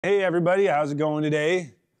Hey everybody, how's it going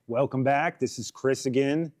today? Welcome back. This is Chris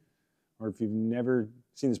again. Or if you've never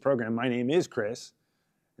seen this program, my name is Chris.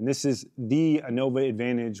 And this is the Innova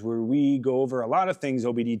Advantage, where we go over a lot of things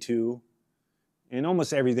OBD2 and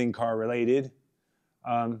almost everything car related.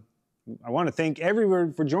 I want to thank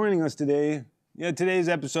everyone for joining us today. Today's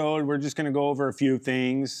episode, we're just going to go over a few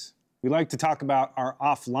things. We like to talk about our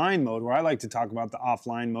offline mode, where I like to talk about the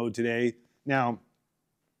offline mode today. Now,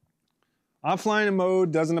 offline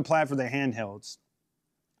mode doesn't apply for the handhelds.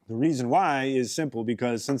 The reason why is simple,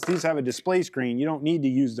 because since these have a display screen, you don't need to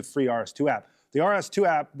use the free RS2 app. The RS2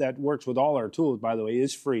 app that works with all our tools, by the way,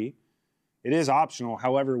 is free. It is optional.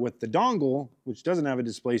 However, with the dongle, which doesn't have a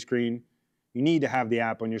display screen, you need to have the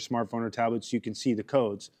app on your smartphone or tablet so you can see the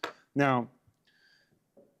codes. Now,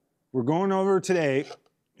 we're going over today,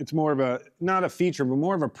 it's more of a, not a feature, but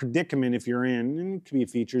more of a predicament if you're in, and it could be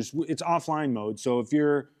features, it's offline mode. So if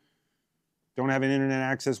you're don't have an internet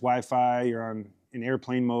access, Wi-Fi, you're on in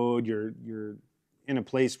airplane mode, you're in a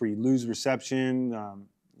place where you lose reception,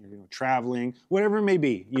 you're traveling, whatever it may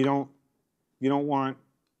be. You don't want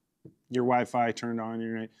your Wi-Fi turned on,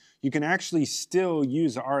 internet. You can actually still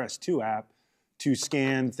use the RS2 app to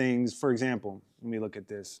scan things. For example, let me look at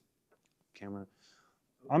this camera.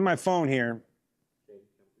 On my phone here,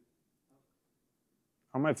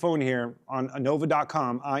 on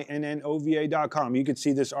Innova.com, INNOVA.com, you can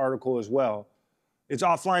see this article as well. It's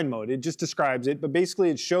offline mode. It just describes it, but basically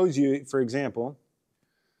it shows you, for example,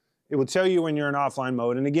 it will tell you when you're in offline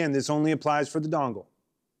mode. And again, this only applies for the dongle.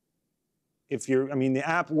 If you're, I mean, the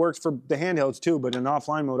app works for the handhelds too, but in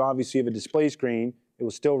offline mode, obviously you have a display screen. It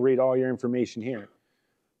will still read all your information here.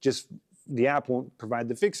 Just the app won't provide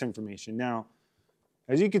the fixed information. Now,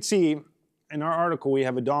 as you can see, in our article, we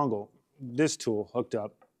have a dongle, this tool hooked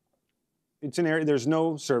up. It's in air, there's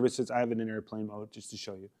no service. I have it in airplane mode just to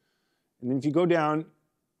show you. And then if you go down,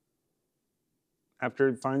 after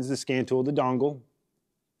it finds the scan tool, the dongle,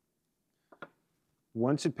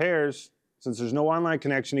 once it pairs, since there's no online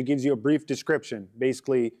connection, it gives you a brief description.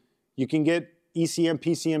 Basically, you can get ECM,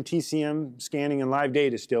 PCM, TCM scanning and live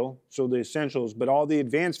data still, so the essentials, but all the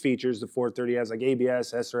advanced features the 430 has, like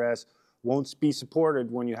ABS, SRS, won't be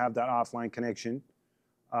supported when you have that offline connection.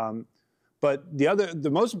 But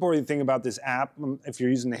the most important thing about this app, if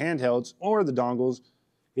you're using the handhelds or the dongles,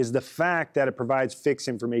 is the fact that it provides fixed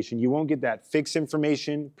information. You won't get that fixed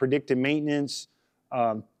information, predictive maintenance,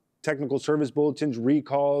 technical service bulletins,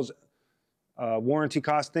 recalls, warranty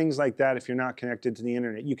costs, things like that if you're not connected to the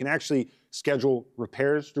internet. You can actually schedule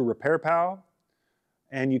repairs through RepairPal,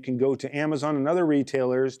 and you can go to Amazon and other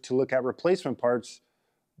retailers to look at replacement parts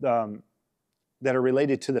that are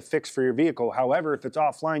related to the fix for your vehicle. However, if it's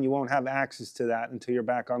offline, you won't have access to that until you're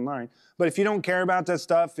back online. But if you don't care about that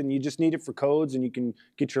stuff and you just need it for codes, and you can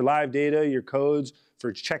get your live data, your codes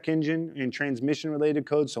for check engine and transmission related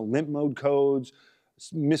codes, so limp mode codes,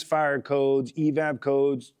 misfire codes, evap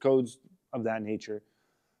codes, codes of that nature.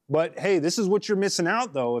 But hey, this is what you're missing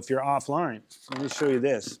out though if you're offline. Let me show you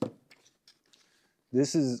this.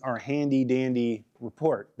 This is our handy dandy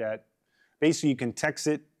report that basically you can text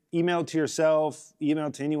it, email it to yourself, email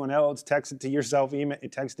it to anyone else, text it to yourself, email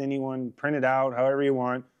it, text anyone, print it out, however you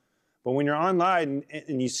want. But when you're online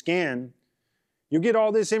and you scan, you get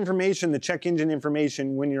all this information, the check engine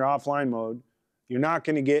information, when you're offline mode. You're not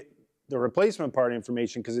going to get the replacement part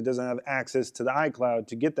information because it doesn't have access to the iCloud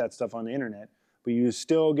to get that stuff on the internet. But you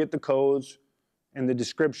still get the codes and the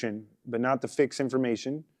description, but not the fixed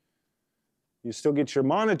information. You still get your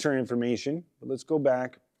monitor information, but let's go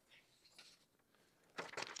back.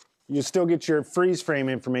 You still get your freeze frame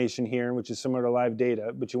information here, which is similar to live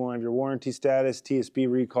data, but you won't have your warranty status, TSB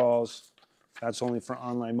recalls. That's only for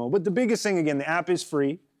online mode. But the biggest thing, again, the app is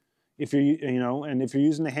free. If you're, and if you're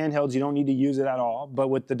using the handhelds, you don't need to use it at all. But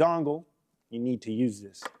with the dongle, you need to use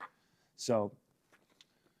this. So,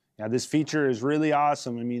 yeah, this feature is really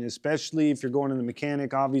awesome. I mean, especially if you're going to the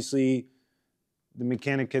mechanic, obviously, the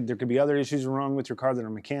mechanic there could be other issues wrong with your car that are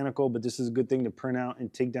mechanical, but this is a good thing to print out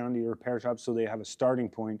and take down to your repair shop so they have a starting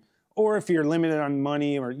point. Or if you're limited on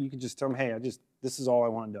money, or you can just tell them, hey, this is all I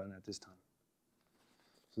want done at this time.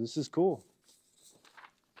 So this is cool.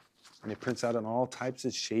 And it prints out on all types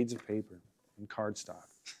of shades of paper and cardstock.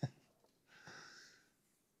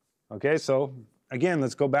 Okay, so again,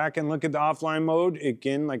 let's go back and look at the offline mode.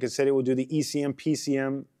 Again, like I said, it will do the ECM,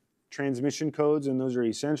 PCM transmission codes, and those are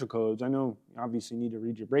essential codes. I know you obviously need to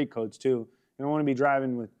read your brake codes too. You don't want to be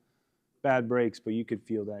driving with bad brakes, but you could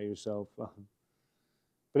feel that yourself.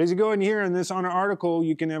 But as you go in here in this on our article,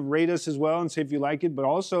 you can rate us as well and say if you like it. But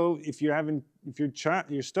also, if you're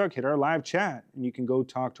stuck, hit our live chat and you can go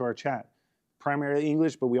talk to our chat. Primarily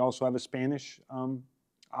English, but we also have a Spanish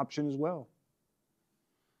option as well.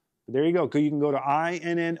 But there you go. You can go to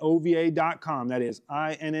innova.com. That is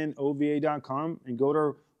innova.com, and go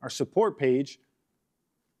to our support page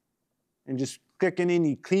and just click in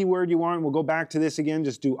any keyword you want. We'll go back to this again.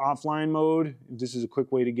 Just do offline mode. This is a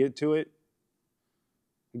quick way to get to it.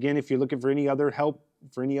 Again, if you're looking for any other help,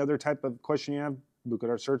 for any other type of question you have, look at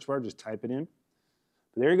our search bar, just type it in.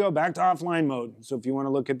 But there you go, back to offline mode. So if you want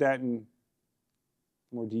to look at that in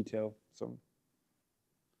more detail. So,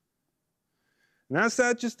 and that's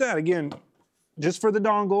that, just that. Again, just for the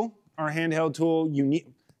dongle, our handheld tool,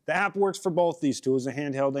 the app works for both these tools, the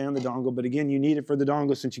handheld and the dongle, but again, you need it for the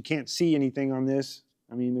dongle since you can't see anything on this.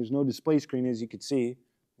 I mean, there's no display screen, as you can see.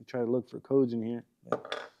 I try to look for codes in here.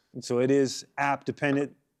 And so it is app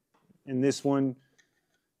dependent, and this one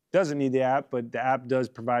doesn't need the app, but the app does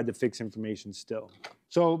provide the fixed information still.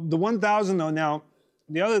 So the 1000 though, now,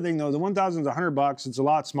 the other thing though, the 1000 is $100. It's a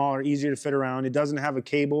lot smaller, easier to fit around. It doesn't have a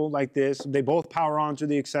cable like this. They both power on through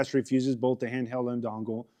the accessory fuses, both the handheld and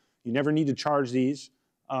dongle. You never need to charge these.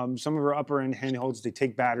 Some of our upper end handhelds, they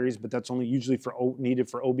take batteries, but that's only usually needed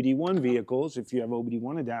for OBD1 vehicles, if you have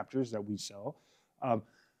OBD1 adapters that we sell.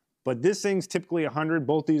 But this thing's typically 100.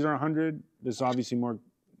 Both these are 100. This is obviously more,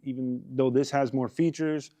 even though this has more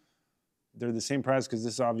features, they're the same price because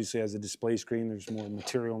this obviously has a display screen. There's more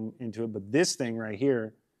material into it. But this thing right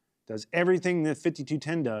here does everything that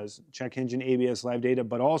 5210 does, check engine, ABS, live data,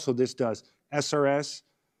 but also this does SRS,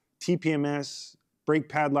 TPMS, brake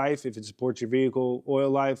pad life if it supports your vehicle, oil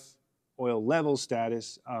life, oil level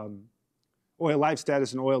status, oil life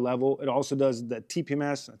status and oil level. It also does the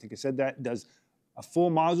TPMS, I think I said that, it does a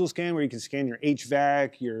full module scan where you can scan your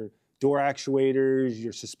HVAC, your door actuators,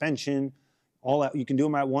 your suspension, all out. You can do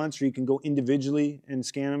them at once, or you can go individually and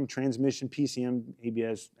scan them, transmission, PCM,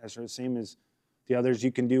 ABS, SRS, same as the others.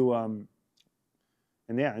 You can do, and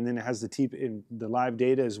then it has the live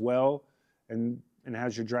data as well, and it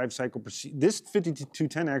has your drive cycle. This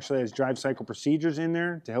 5210 actually has drive cycle procedures in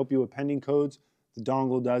there to help you with pending codes. The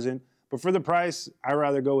dongle doesn't. But for the price, I'd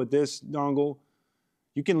rather go with this dongle.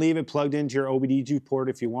 You can leave it plugged into your OBD2 port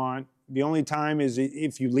if you want. The only time is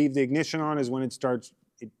if you leave the ignition on is when it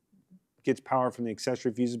gets power from the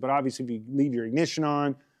accessory fuses. But obviously, if you leave your ignition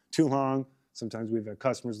on too long, sometimes we've had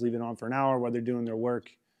customers leave it on for an hour while they're doing their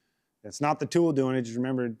work. That's not the tool doing it. Just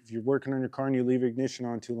remember, if you're working on your car and you leave your ignition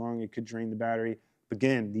on too long, it could drain the battery. But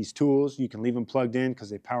again, these tools, you can leave them plugged in because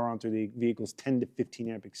they power on through the vehicle's 10 to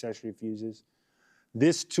 15 amp accessory fuses.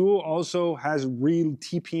 This tool also has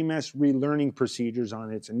TPMS relearning procedures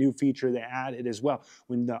on it. It's a new feature they added as well.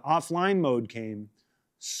 When the offline mode came,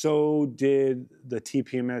 so did the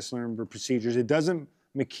TPMS learn procedures. It doesn't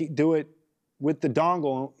do it with the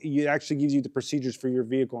dongle. It actually gives you the procedures for your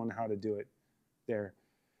vehicle on how to do it there.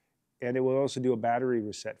 And it will also do a battery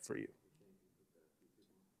reset for you.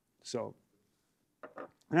 So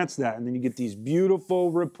that's that. And then you get these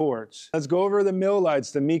beautiful reports. Let's go over the MIL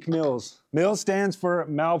lights, the Meek Mills. MIL stands for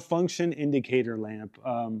Malfunction Indicator Lamp.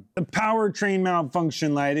 The powertrain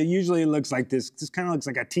malfunction light, it usually looks like this. This kind of looks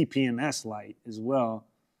like a TPMS light as well.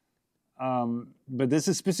 But this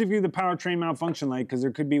is specifically the powertrain malfunction light because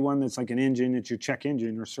there could be one that's like an engine, it's your check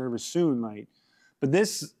engine or service soon light. But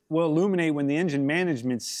this will illuminate when the engine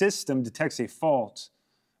management system detects a fault.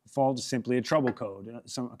 A fault is simply a trouble code,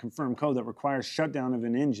 a confirmed code that requires shutdown of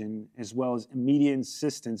an engine as well as immediate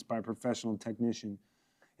assistance by a professional technician.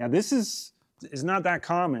 Now this is not that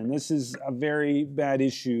common. This is a very bad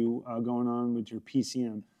issue going on with your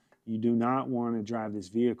PCM. You do not want to drive this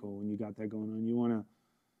vehicle when you got that going on. You want to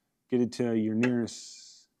get it to your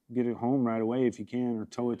nearest, get it home right away if you can, or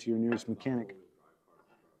tow it to your nearest mechanic.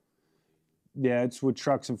 Yeah, it's with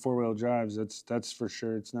trucks and four-wheel drives. That's for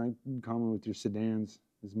sure. It's not common with your sedans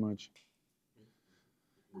as much.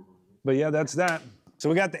 But yeah, that's that. So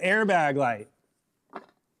we got the airbag light.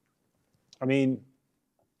 I mean,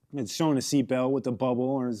 it's showing a seatbelt with a bubble,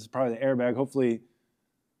 or it's probably the airbag. Hopefully,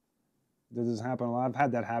 this doesn't happen a lot. I've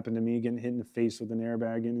had that happen to me, getting hit in the face with an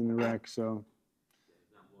airbag in the wreck. So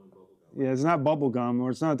yeah, it's not bubble gum, or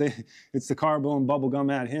it's not it's the car blowing bubble gum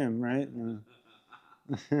at him, right?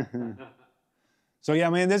 So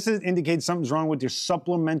yeah, man, this indicates something's wrong with your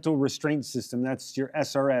supplemental restraint system. That's your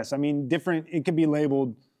SRS. I mean, it could be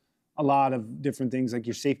labeled a lot of different things, like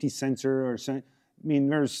your safety sensor, or I mean,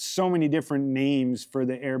 there's so many different names for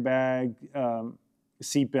the airbag,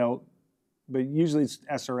 seatbelt, but usually it's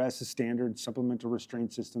SRS, is standard supplemental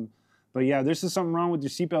restraint system. But yeah, this is something wrong with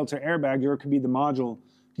your seatbelt or airbag, or it could be the module.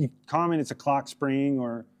 Common, it's a clock spring,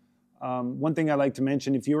 or one thing I like to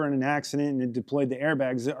mention, if you were in an accident and it deployed the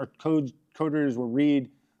airbags, our coders will read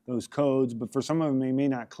those codes, but for some of them, they may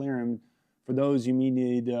not clear them. For those, you may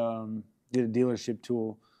need get a dealership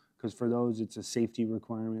tool, because for those, it's a safety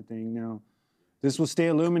requirement thing. Now, this will stay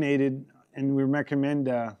illuminated, and we recommend,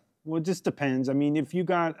 well, it just depends. I mean, if you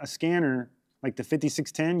got a scanner, like the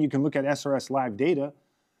 5610, you can look at SRS live data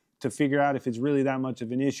to figure out if it's really that much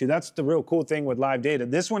of an issue. That's the real cool thing with live data.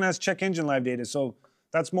 This one has check engine live data, so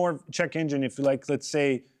that's more check engine if, like, let's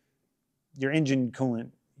say your engine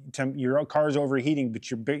coolant, your car's overheating,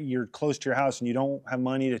 but you're close to your house and you don't have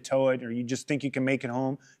money to tow it, or you just think you can make it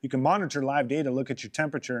home. You can monitor live data, look at your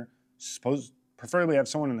temperature, preferably have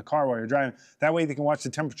someone in the car while you're driving. That way they can watch the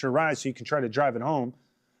temperature rise so you can try to drive it home.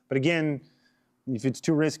 But again, if it's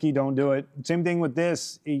too risky, don't do it. Same thing with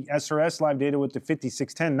this, SRS live data with the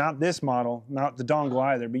 5610, not this model, not the dongle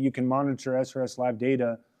either, but you can monitor SRS live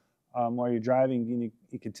data while you're driving.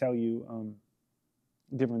 It could tell you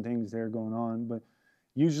different things there going on. But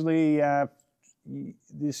usually,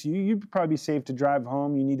 you'd probably be safe to drive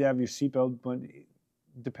home. You need to have your seatbelt, but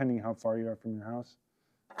depending how far you are from your house.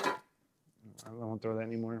 I won't throw that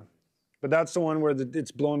anymore. But that's the one where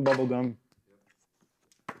it's blowing bubble gum.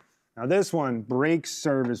 Now this one, brake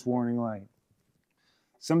service warning light.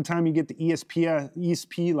 Sometime you get the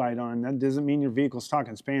ESP light on. That doesn't mean your vehicle's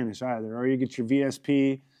talking Spanish either. Or you get your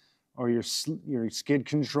VSP, or your skid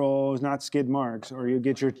controls, not skid marks, or you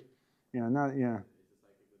get your,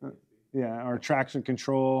 or traction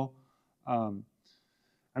control. I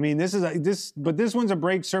mean, but this one's a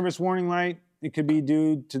brake service warning light. It could be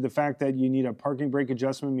due to the fact that you need a parking brake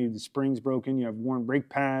adjustment, maybe the spring's broken, you have worn brake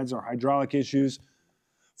pads or hydraulic issues.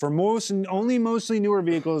 For mostly newer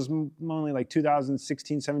vehicles, only like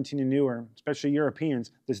 2016, 17 and newer, especially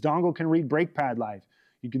Europeans, this dongle can read brake pad life.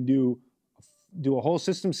 You can do a whole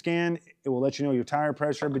system scan. It will let you know your tire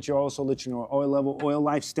pressure, but you also let you know oil level, oil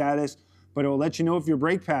life status, but it will let you know if your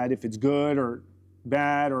brake pad, if it's good or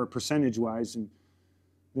bad or percentage-wise, and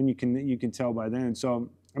then you can tell by then. So,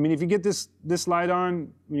 I mean, if you get this light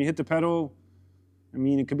on, when you hit the pedal, I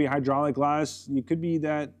mean, it could be hydraulic loss. It could be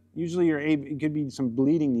that usually it could be some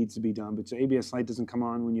bleeding needs to be done, but the ABS light doesn't come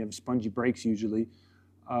on when you have spongy brakes usually.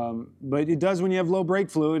 But it does when you have low brake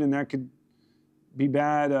fluid, and that could be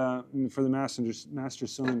bad for the master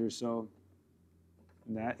cylinder. So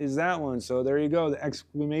that is that one. So there you go, the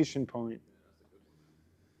exclamation point.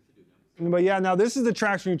 But yeah, now this is the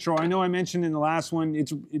traction control. I know I mentioned in the last one,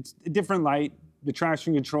 it's a different light. The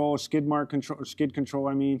traction control, skid control,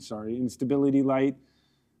 and stability light.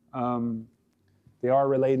 They are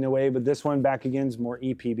related in a way, but this one back again is more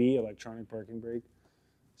EPB, electronic parking brake.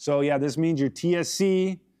 So yeah, this means your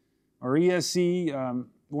TSC or ESC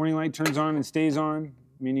warning light turns on and stays on,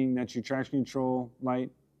 meaning that's your traction control light.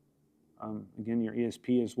 Again, your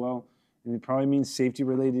ESP as well. And it probably means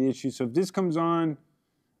safety-related issues. So if this comes on,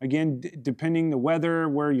 again, depending the weather,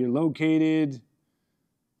 where you're located,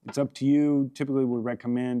 it's up to you. Typically, we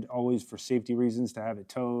recommend always for safety reasons to have it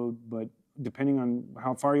towed, but depending on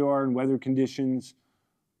how far you are in weather conditions,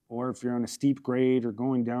 or if you're on a steep grade or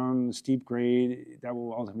going down a steep grade, that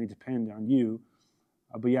will ultimately depend on you.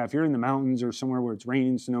 But yeah, if you're in the mountains or somewhere where it's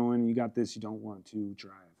raining, snowing, and you got this, you don't want to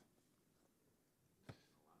drive.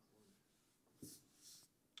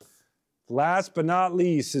 Last but not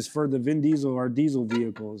least is for the Vin Diesel, our diesel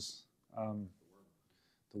vehicles. The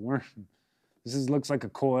worm. This looks like a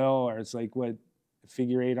coil, or it's like what, a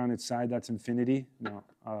figure 8 on its side, that's infinity. No,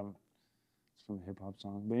 it's from a hip hop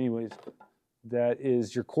song. But anyways, that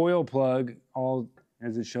is your coil plug, all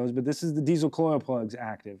as it shows, but this is the diesel coil plugs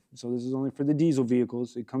active. So this is only for the diesel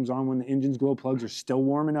vehicles. It comes on when the engine's glow plugs are still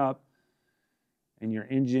warming up, and your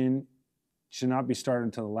engine should not be started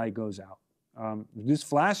until the light goes out. This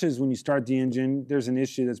flashes when you start the engine. There's an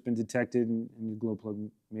issue that's been detected, and your glow plug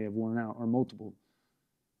may have worn out, or multiple.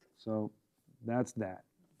 So that's that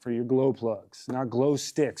for your glow plugs, not glow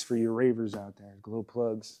sticks for your ravers out there, glow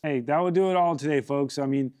plugs. Hey, that will do it all today, folks. I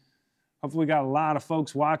mean, hopefully we got a lot of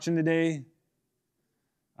folks watching today.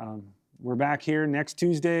 We're back here next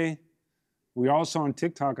Tuesday. We're also on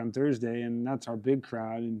TikTok on Thursday, and that's our big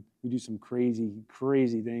crowd, and we do some crazy,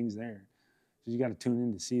 crazy things there. So you got to tune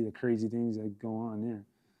in to see the crazy things that go on there.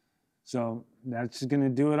 So that's going to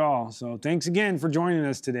do it all. So thanks again for joining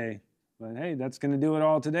us today. But hey, that's going to do it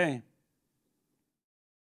all today.